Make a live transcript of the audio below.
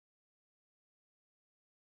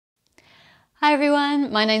Hi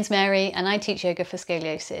everyone, my name's Mary and I teach yoga for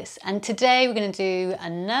scoliosis, and today we're going to do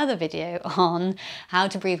another video on how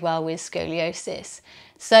to breathe well with scoliosis.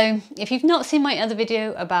 So if you've not seen my other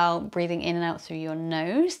video about breathing in and out through your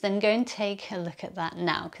nose, then go and take a look at that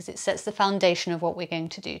now because it sets the foundation of what we're going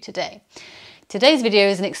to do today. Today's video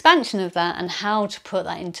is an expansion of that and how to put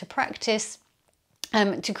that into practice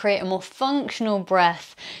to create a more functional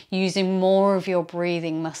breath using more of your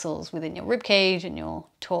breathing muscles within your ribcage and your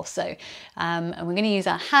torso. And we're going to use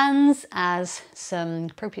our hands as some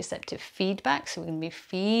proprioceptive feedback, so we're going to be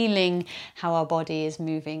feeling how our body is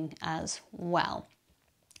moving as well.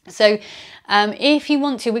 So if you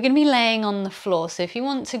want to, we're going to be laying on the floor, so if you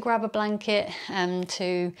want to grab a blanket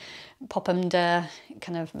to pop under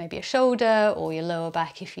kind of maybe a shoulder or your lower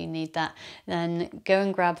back if you need that, then go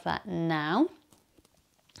and grab that now.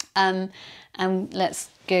 And let's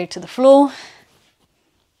go to the floor.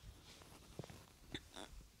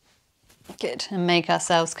 Good, and make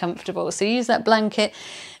ourselves comfortable. So use that blanket.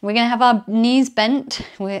 We're going to have our knees bent,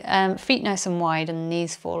 feet nice and wide and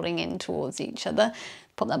knees falling in towards each other.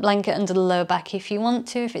 Pop that blanket under the lower back if you want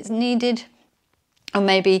to, if it's needed. Or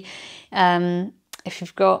maybe if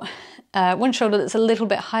you've got one shoulder that's a little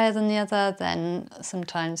bit higher than the other, then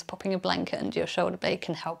sometimes popping a blanket under your shoulder blade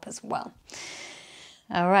can help as well.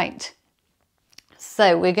 All right,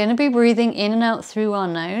 so we're going to be breathing in and out through our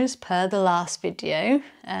nose per the last video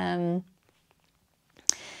to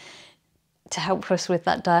help us with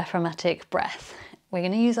that diaphragmatic breath. We're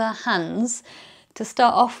going to use our hands to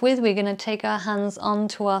start off with. We're going to take our hands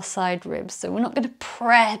onto our side ribs. So we're not going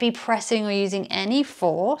to be pressing or using any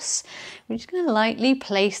force. We're just going to lightly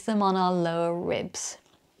place them on our lower ribs.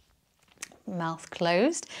 Mouth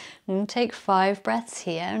closed. We're going to take 5 breaths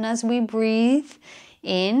here, and as we breathe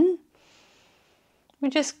in, we're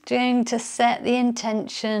just going to set the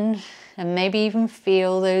intention and maybe even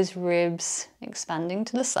feel those ribs expanding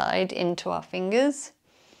to the side into our fingers,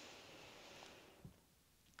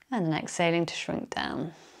 and then exhaling to shrink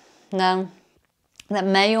down. Now, that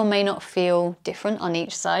may or may not feel different on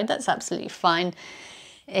each side. That's absolutely fine.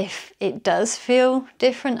 If it does feel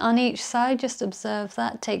different on each side, just observe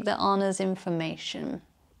that, take that on as information.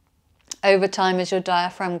 Over time, as your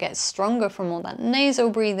diaphragm gets stronger from all that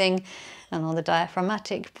nasal breathing and all the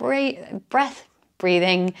diaphragmatic breath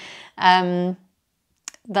breathing, that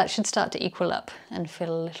should start to equal up and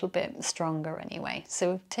feel a little bit stronger anyway.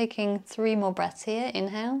 So taking 3 more breaths here,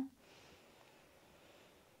 inhale.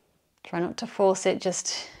 Try not to force it,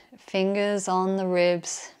 just fingers on the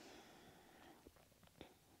ribs.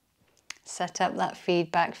 Set up that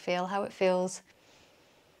feedback, feel how it feels.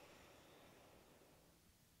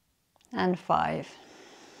 And 5.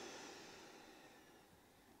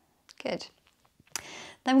 Good.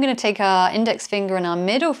 Then we're going to take our index finger and our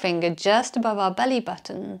middle finger just above our belly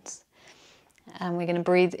buttons. And we're going to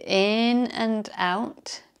breathe in and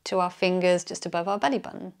out to our fingers just above our belly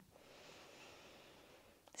button.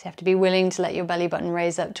 So you have to be willing to let your belly button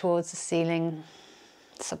raise up towards the ceiling,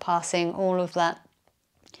 surpassing all of that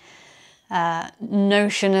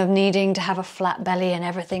notion of needing to have a flat belly and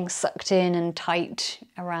everything sucked in and tight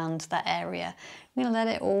around that area. I'm going to let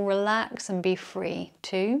it all relax and be free.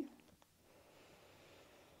 2.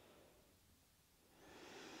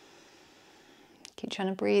 Keep trying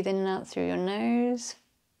to breathe in and out through your nose.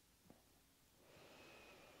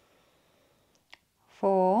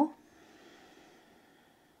 4.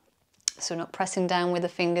 So we're not pressing down with the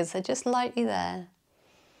fingers, they're just lightly there.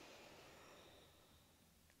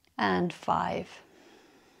 And 5.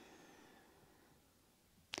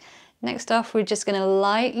 Next off, we're just going to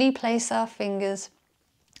lightly place our fingers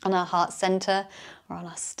on our heart center or on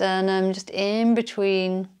our sternum, just in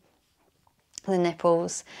between the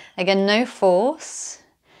nipples. Again, no force.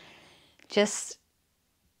 Just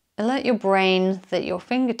alert your brain that your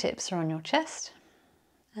fingertips are on your chest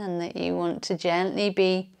and that you want to gently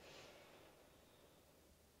be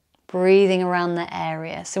breathing around the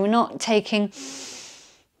area. So we're not taking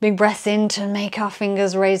big breaths in to make our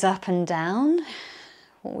fingers raise up and down.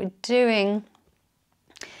 What we're doing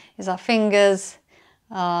is our fingers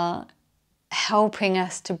are helping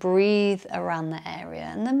us to breathe around the area.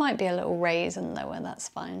 And there might be a little raise and lower, that's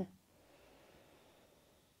fine.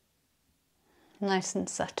 Nice and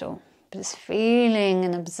subtle, but just feeling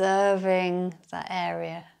and observing that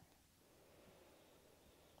area.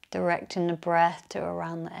 Directing the breath to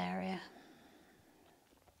around the area.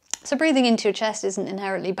 So breathing into your chest isn't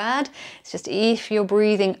inherently bad. It's just if you're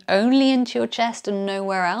breathing only into your chest and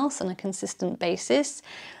nowhere else on a consistent basis,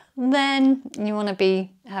 then you want to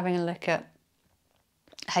be having a look at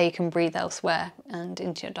how you can breathe elsewhere and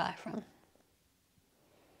into your diaphragm.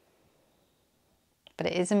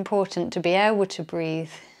 But it is important to be able to breathe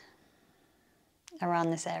around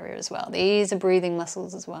this area as well. These are breathing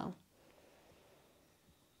muscles as well.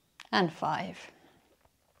 And 5.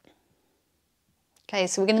 Okay,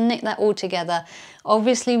 so we're going to knit that all together.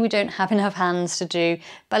 Obviously, we don't have enough hands to do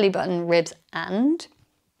belly button, ribs, and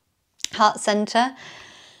heart center.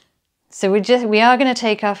 So we are going to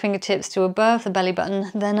take our fingertips to above the belly button.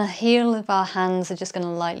 Then a heel of our hands are just going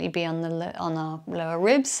to lightly be on our lower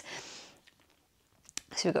ribs.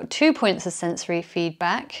 So we've got 2 points of sensory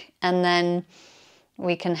feedback, and then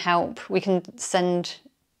we can send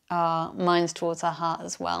our minds towards our heart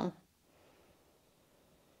as well.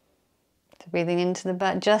 So breathing into the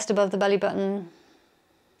back, just above the belly button,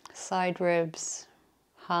 side ribs,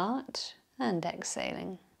 heart, and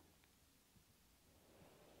exhaling.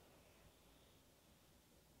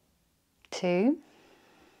 2.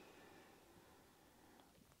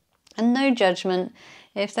 And no judgment.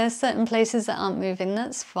 If there's certain places that aren't moving,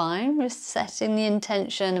 that's fine. We're setting the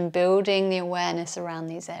intention and building the awareness around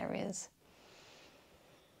these areas.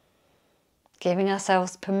 Giving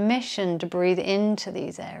ourselves permission to breathe into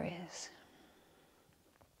these areas.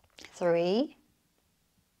 3.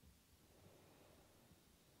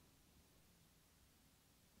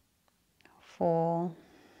 4.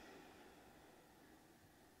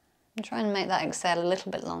 And try and make that exhale a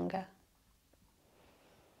little bit longer.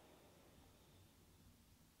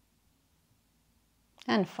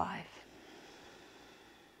 And 5.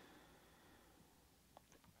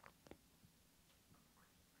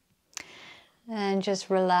 And just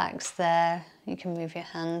relax there. You can move your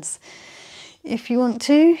hands if you want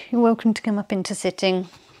to. You're welcome to come up into sitting.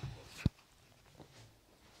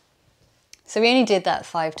 So we only did that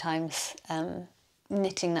 5 times,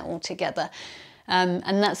 knitting that all together.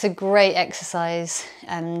 And that's a great exercise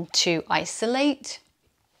to isolate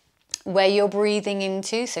where you're breathing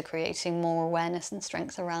into, so creating more awareness and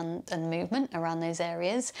strength around and movement around those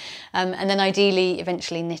areas. And then ideally,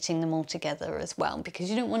 eventually knitting them all together as well, because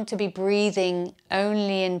you don't want to be breathing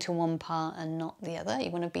only into one part and not the other. You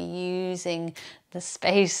want to be using the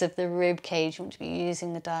space of the rib cage, you want to be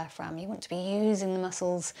using the diaphragm, you want to be using the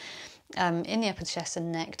muscles in the upper chest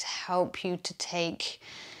and neck to help you to take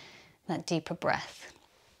that deeper breath.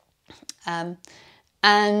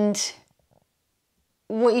 And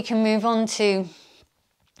what you can move on to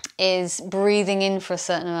is breathing in for a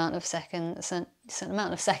certain amount of seconds,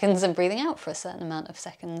 and breathing out for a certain amount of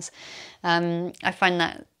seconds. I find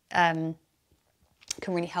that can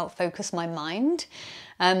really help focus my mind.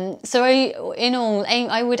 So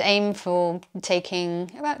I would aim for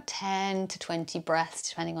taking about 10 to 20 breaths,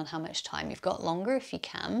 depending on how much time you've got, longer if you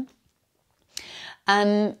can.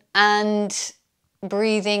 And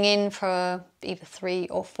breathing in for either 3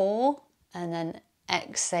 or 4, and then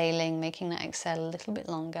exhaling, making that exhale a little bit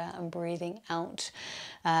longer, and breathing out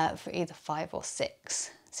for either 5 or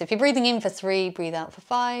 6. So if you're breathing in for 3, breathe out for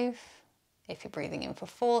 5. If you're breathing in for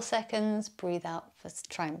 4 seconds,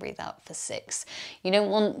 try and breathe out for 6. You don't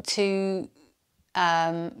want to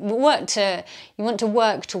work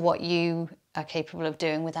to what you are capable of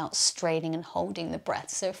doing without straining and holding the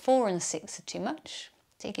breath. So 4 and 6 are too much.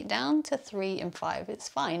 Take it down to 3 and 5. It's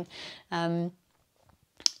fine.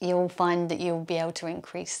 You'll find that you'll be able to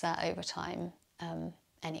increase that over time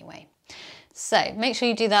anyway. So make sure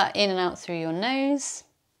you do that in and out through your nose.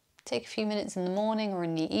 Take a few minutes in the morning or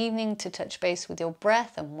in the evening to touch base with your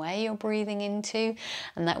breath and where you're breathing into,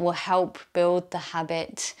 and that will help build the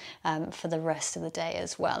habit for the rest of the day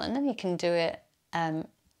as well. And then you can do it,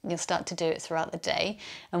 you'll start to do it throughout the day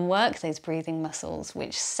and work those breathing muscles,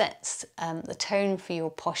 which sets the tone for your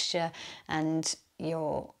posture and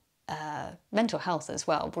your mental health as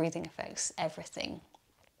well. Breathing affects everything.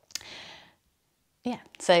 Yeah,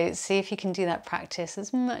 so see if you can do that practice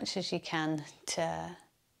as much as you can to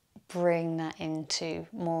bring that into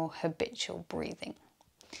more habitual breathing.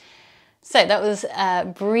 So that was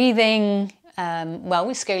breathing well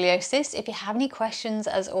with scoliosis. If you have any questions,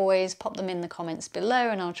 as always, pop them in the comments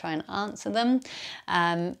below and I'll try and answer them.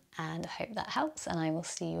 And I hope that helps, and I will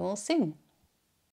see you all soon.